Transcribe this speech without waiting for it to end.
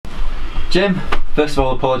Jim, first of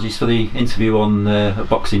all, apologies for the interview on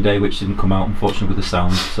Boxing Day, which didn't come out, unfortunately, with the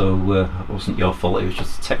sound, so it wasn't your fault, it was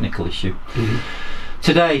just a technical issue.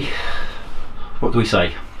 Today, what do we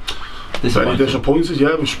say? Very disappointed,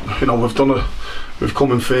 yeah. We've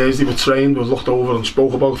come in Thursday, we've trained, we've looked over and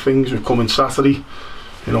spoke about things. We've come in Saturday,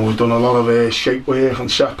 we've done a lot of shape work and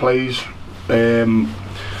set plays.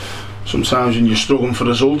 Sometimes when you're struggling for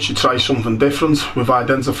results, you try something different. We've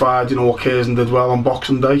identified, what Curzon did well on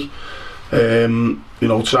Boxing Day.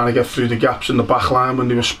 Trying to get through the gaps in the back line when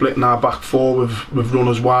they were splitting our back four with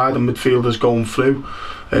runners wide and midfielders going through.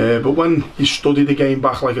 But when you study the game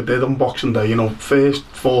back like I did on Boxing Day, first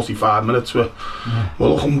 45 minutes we're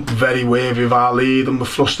looking very wavy of our lead and we're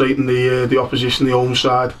frustrating the opposition, the home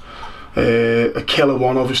side. A killer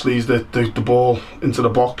one obviously is the ball into the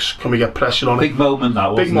box. Can we get pressure on it? Big moment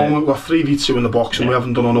that, wasn't it? Big moment. We've got 3v2 in the box and we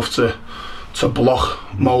haven't done enough to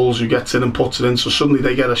block Moles, who gets in and puts it in, so suddenly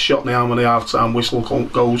they get a shot in the arm when the half-time whistle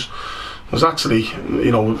goes. It was actually,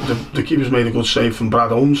 the keeper's made a good save from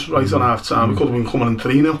Brad Holmes right on half-time. He could have been coming in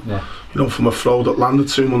 3-0, from a throw that landed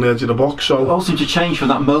to him on the edge of the box. So it all seemed to change from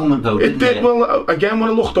that moment though, didn't it? Well, again, when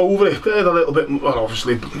I looked over it, they had a little bit,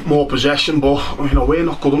 obviously more possession, but we're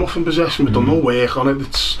not good enough in possession. We've done no work on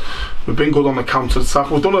it. We've been good on the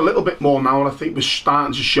counter-attack. We've done a little bit more now, and I think we're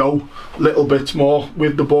starting to show little bits more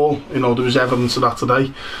with the ball. There was evidence of that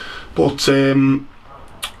today. But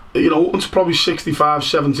it's probably 65,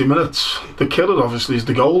 70 minutes. The killer obviously is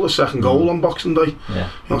the goal, the second goal on Boxing Day.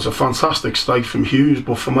 It's a fantastic strike from Hughes,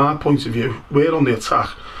 but from our point of view, we're on the attack.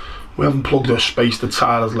 We haven't plugged our space that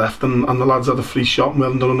Tyler's left, and the lads had a free shot and we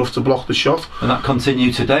haven't done enough to block the shot. And that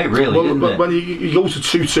continued today, really, didn't it? When you go to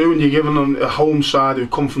 2-2 and you're giving them a home side who've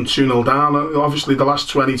come from 2-0 down, obviously the last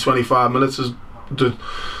 20-25 minutes is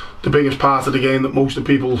the biggest part of the game that most of the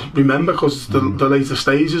people remember, because it's the later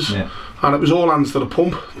stages, and it was all hands to the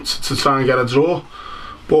pump to try and get a draw.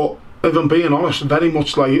 But if I'm being honest, very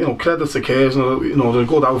much like, credit to Curzon, they're a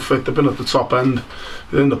good outfit, they've been at the top end,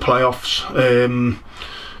 they're in the playoffs, and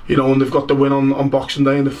they've got the win on Boxing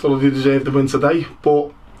Day and they thoroughly deserve the win today.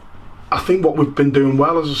 But I think what we've been doing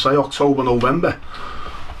well, as I say, October, November,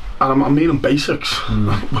 and I mean basics,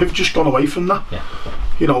 we've just gone away from that.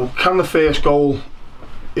 Can the first goal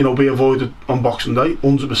be avoided on Boxing Day?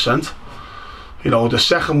 100%. The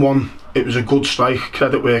second one, it was a good strike,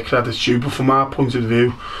 credit where credit's due, but from our point of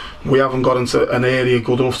view, we haven't got into an area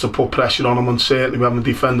good enough to put pressure on them, and certainly we haven't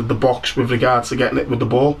defended the box with regards to getting it with the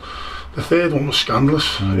ball. The third one was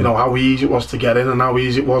scandalous. How easy it was to get in and how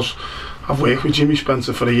easy it was. I've worked with Jimmy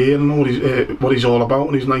Spencer for a year and know what he's all about,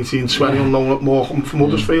 and he's 19-20 on loan at Morecambe from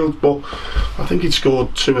Huddersfield, but I think he'd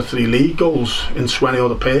scored 2 or 3 league goals in 20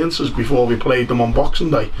 odd appearances before we played them on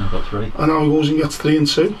Boxing Day. That's right. And now he goes and gets 3 and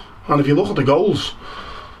 2, and if you look at the goals,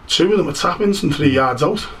 2 of them are tap-ins and 3 yards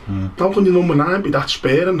out. How can your number 9 be that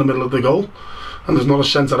spare in the middle of the goal and there's not a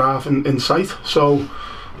centre half in sight? So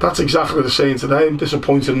that's exactly the same today. I'm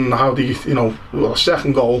disappointed in how the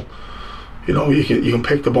second goal, you can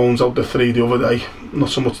pick the bones out the 3 the other day, not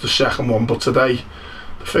so much the second one, but today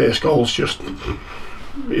the first goal's just,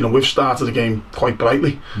 we've started the game quite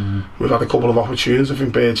brightly. We've had a couple of opportunities. I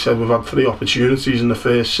think Baird said we've had 3 opportunities in the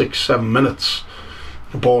first 6-7 minutes.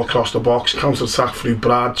 The ball across the box, counter attack through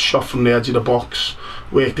Brad, shot from the edge of the box,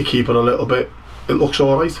 work the keeper a little bit. It looks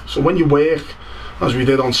alright. So when you work, as we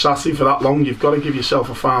did on Saturday, for that long, you've got to give yourself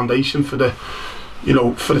a foundation for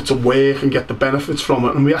for it to work and get the benefits from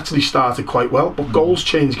it. And we actually started quite well, but goals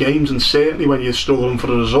change games, and certainly when you're struggling for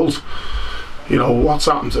the result, what's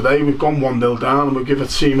happened today, we've gone 1-0 down and we give a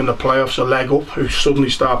team in the playoffs a leg up who suddenly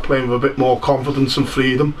start playing with a bit more confidence and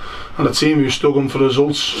freedom, and a team who's struggling for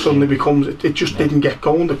results suddenly becomes, it just didn't get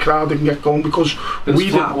going. The crowd didn't get going because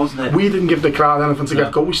we didn't give the crowd anything to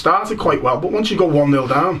get going. We started quite well, but once you go 1-0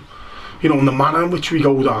 down, in the manner in which we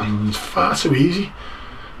go down, it's far too easy.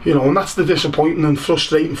 And that's the disappointing and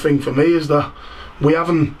frustrating thing for me, is that we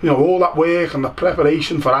haven't, all that work and the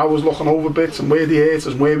preparation for hours looking over bits and where the hurt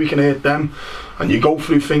is, where we can hurt them, and you go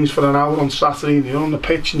through things for an hour on Saturday and you're on the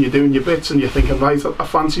pitch and you're doing your bits and you're thinking, right, I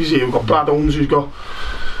fancy you. We've got Brad Holmes who's got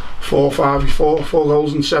 4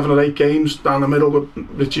 goals in 7 or 8 games down the middle with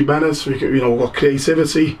Richie Bennett. We've got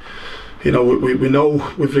creativity. We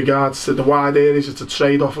know with regards to the wide areas, it's a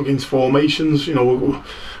trade-off against formations.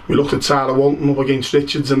 We looked at Tyler Walton up against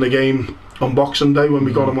Richards in the game on Boxing Day when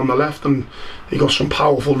we got him on the left, and he got some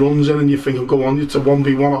powerful runs in, and you think, go on, it's a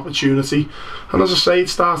 1v1 opportunity. And as I say, it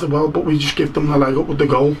started well, but we just give them the leg up with the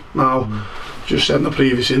goal. Now, just said in the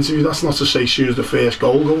previous interview, that's not to say as soon as the first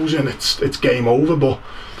goal goes in, it's game over, but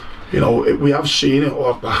we have seen it,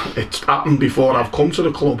 or it's happened before I've come to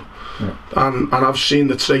the club. And I've seen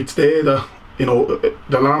the traits there that you know,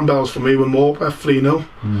 the alarm bells for me were Morpeth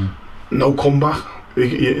 3-0, no comeback.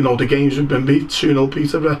 You know, the games we've been beat: 2-0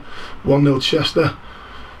 Peterborough, 1-0 Chester,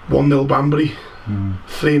 1-0 Banbury,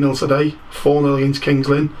 3-0 today, 4-0 against Kings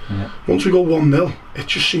Lynn. Once we go 1-0, it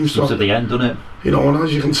just seems to the end, doesn't it? You know, and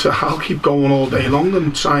as you can see, I'll keep going all day long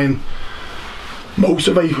and try and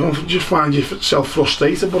motivate you, just find yourself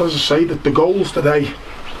frustrated. But as I say, that the goals today,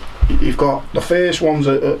 you've got the first ones,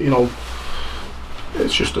 you know,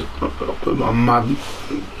 it's just a mad,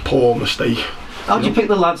 poor mistake. How do you pick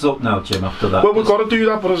the lads up now, Jim, after that? Well, we've got to do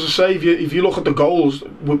that, but as I say, if you look at the goals,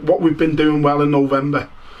 what we've been doing well in November,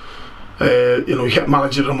 you know, you get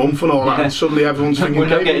manager of the month and all that, and suddenly everyone's thinking, we're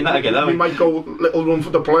not getting that again, we might go little run for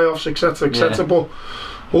the playoffs, etc, etc. But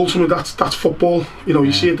ultimately, that's football. You know,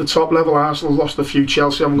 you see at the top level, Arsenal lost a few,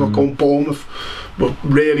 Chelsea haven't got going, Bournemouth were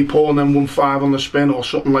really poor and then won 5 on the spin or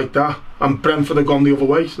something like that, and Brentford have gone the other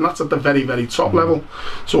way, and that's at the very, very top level.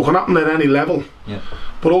 So it can happen at any level.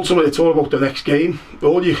 But ultimately, it's all about the next game.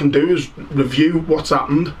 All you can do is review what's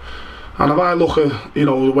happened. And if I look at, you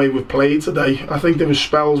know, the way we've played today, I think there were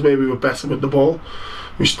spells where we were better with the ball.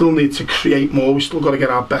 We still need to create more. We still got to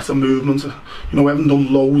get our better movement. You know, we haven't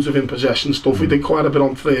done loads of in possession stuff. We did quite a bit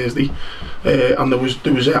on Thursday, and there was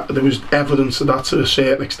evidence of that to a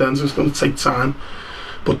certain extent. So it's going to take time.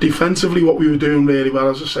 But defensively, what we were doing really well,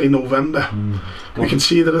 as I say, November, we can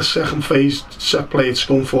see that a second phase set play had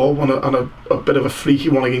gone forward and a bit of a freaky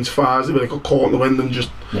one against Farsley, where they got caught in the wind and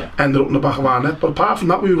just ended up in the back of our net. But apart from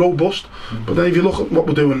that, we were robust. But then if you look at what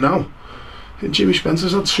we're doing now, Jimmy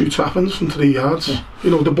Spencer's had 2 tap-ins from 3 yards.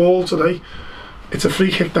 You know, the ball today, it's a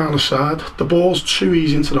free kick down the side. The ball's too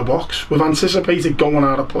easy into the box. We've anticipated going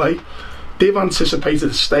out of play. They've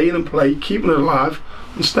anticipated staying in play, keeping it alive.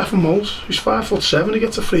 And Stephen Moles, he's 5'7", he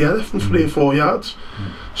gets a free header from 3 or 4 yards.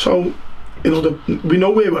 So, you know, we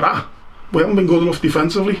know where we're at. We haven't been good enough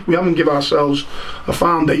defensively. We haven't given ourselves a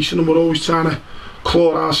foundation, and we're always trying to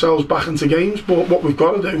claw ourselves back into games. But what we've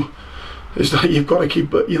got to do is that you've got to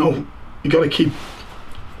keep, you know, you've got to keep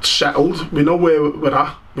settled. We know where we're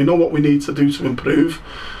at. We know what we need to do to improve.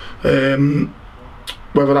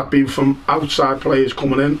 Whether that be from outside players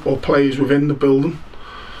coming in or players within the building.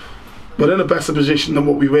 We're in a better position than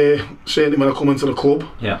what we were, certainly when I come into the club.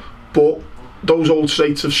 But those old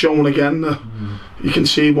traits have shown again that you can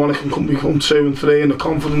see one can become 2 and 3, and the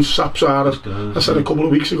confidence saps out of. I said a couple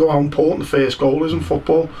of weeks ago how important the first goal is in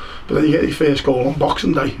football, but then you get your first goal on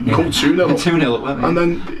Boxing Day, you go 2-0 up, 2-0 up, and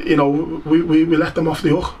then, you know, we let them off the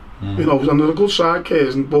hook. You know, and they're a good side,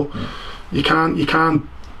 Curzon, but you can't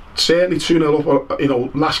certainly 2-0 up, you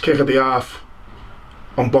know, last kick of the half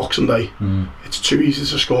on Boxing Day, it's too easy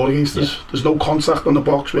to score against us. There's no contact on the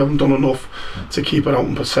box. We haven't done enough to keep it out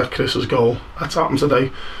and protect Chris's goal. That's happened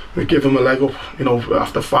today. We give him a leg up, you know,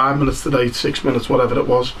 after 5 minutes today, 6 minutes, whatever it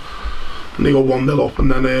was, and they go 1-0 up,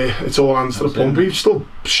 and then it's all hands to the pump. We still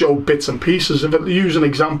show bits and pieces. If I use an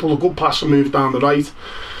example, a good passer move down the right,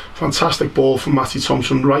 fantastic ball from Matty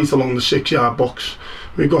Thompson right along the 6-yard box.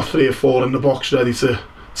 We've got 3 or 4 in the box ready to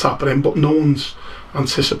tap it in, but no one's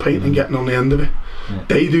anticipating and getting on the end of it.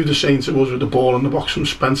 They do the same to us with the ball in the box from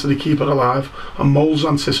Spencer. They keep it alive, and Mole's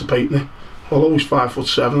anticipating it. Although he's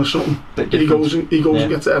 5'7" or something, he goes and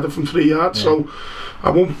gets it headed from 3 yards. So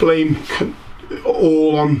I won't blame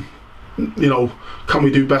all on, you know, can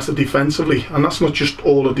we do better defensively? And that's not just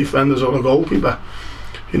all the defenders or the goalkeeper.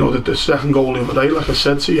 You know, the second goal the other day, like I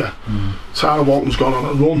said to you, Tyler Walton's gone on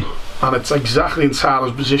a run, and it's exactly in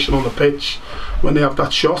Tyler's position on the pitch when they have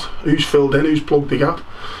that shot. Who's filled in, who's plugged the gap?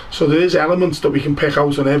 So there is elements that we can pick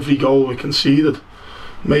out on every goal we conceded.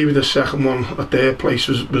 Maybe the second one at their place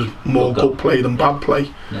was more good play than bad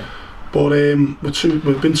play. But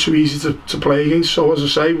we've been too easy to play against. So as I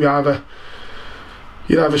say, you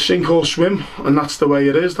either sink or swim, and that's the way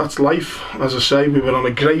it is. That's life. As I say, we were on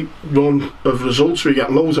a great run of results. We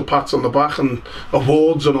get loads of pats on the back and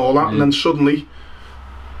awards and all that, and then suddenly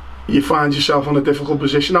you find yourself in a difficult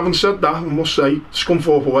position. Having said that, I must say,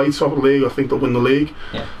 Scunthorpe away, top of the league, I think they'll win the league.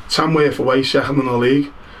 Tamworth away, second in the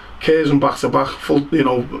league. Curzon back to back, full, you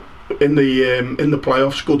know, in the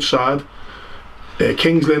playoffs, good side.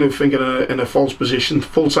 Kings Lynn, who think in a false position,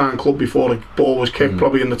 full-time club before the ball was kicked,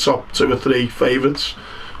 probably in the top 2 or 3 favourites.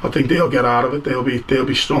 I think they'll get out of it. They'll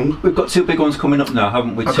be strong. We've got 2 big ones coming up now,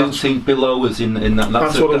 haven't we? 2 teams below us in that.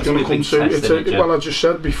 That's what I'm going to come to. Well, I just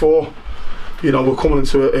said before, you know, we're coming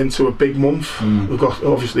into a big month. We've got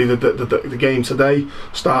obviously the game today,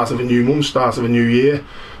 start of a new month, start of a new year.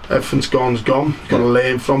 Everything's gone. Got to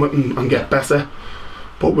learn from it and get better.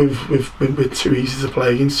 But we're too easy to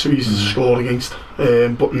play against, too easy to score against.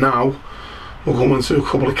 But now we're going to a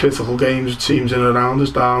couple of critical games with teams in and around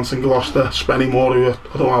us, Darlington, Gloucester, Spennymoor, who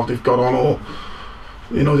I don't know how they've got on, or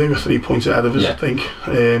you know, they were 3 points ahead of us, I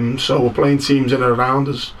think. So we're playing teams in and around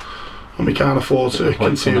us, and we can't afford to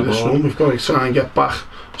continue this run. We've got to try and get back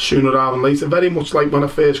sooner rather than later. Very much like when I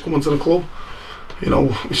first come into the club, you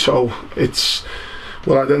know. So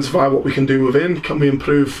we'll identify what we can do within. Can we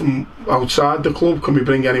improve from outside the club? Can we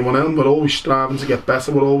bring anyone in? We're always striving to get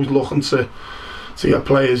better. We're always looking to get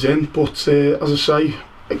players in. But as I say,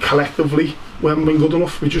 collectively, we haven't been good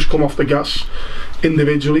enough. We just come off the gas.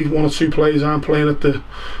 Individually, 1 or 2 players aren't playing at the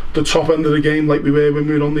top end of the game like we were when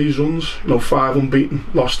we were on these runs. You know, 5 unbeaten,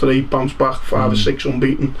 lost 3, bounced back, 5 or 6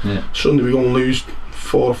 unbeaten. Suddenly we're going to lose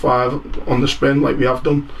 4 or 5 on the spin like we have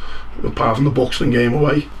done, apart from the Buxton game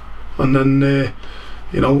away. And then,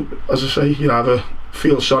 you know, as I say, you either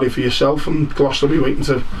feel sorry for yourself, and Gloucester will be waiting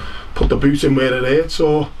to put the boot in where it hurts,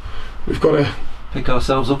 or we've got to pick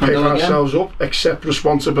ourselves up, accept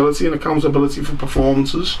responsibility and accountability for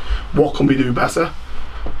performances. What can we do better?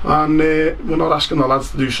 And we're not asking the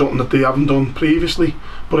lads to do something that they haven't done previously,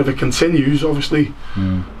 but if it continues, obviously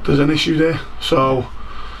there's an issue there. So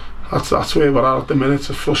that's where we're at the minute. It's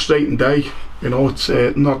a frustrating day, you know. It's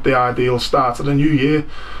not the ideal start of the new year.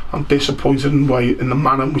 I'm disappointed in the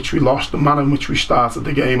manner in which we lost, the manner in which we started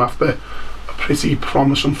the game after a pretty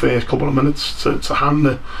promising first couple of minutes. To hand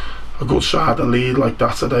a good side the lead like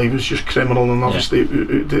that today was just criminal, and obviously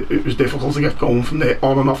it was difficult to get going from there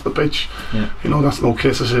on and off the pitch. You know, that's no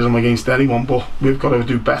criticism against anyone, but we've got to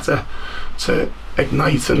do better to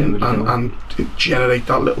ignite and generate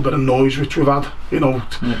that little bit of noise which we've had, you know,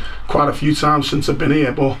 quite a few times since I've been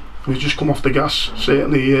here. But we've just come off the gas,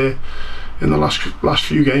 certainly in the last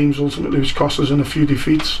few games. Ultimately it's cost us in a few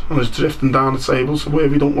defeats and it's drifting down the table to where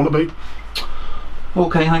we don't want to be.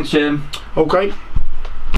 Okay, thanks Jim. Okay.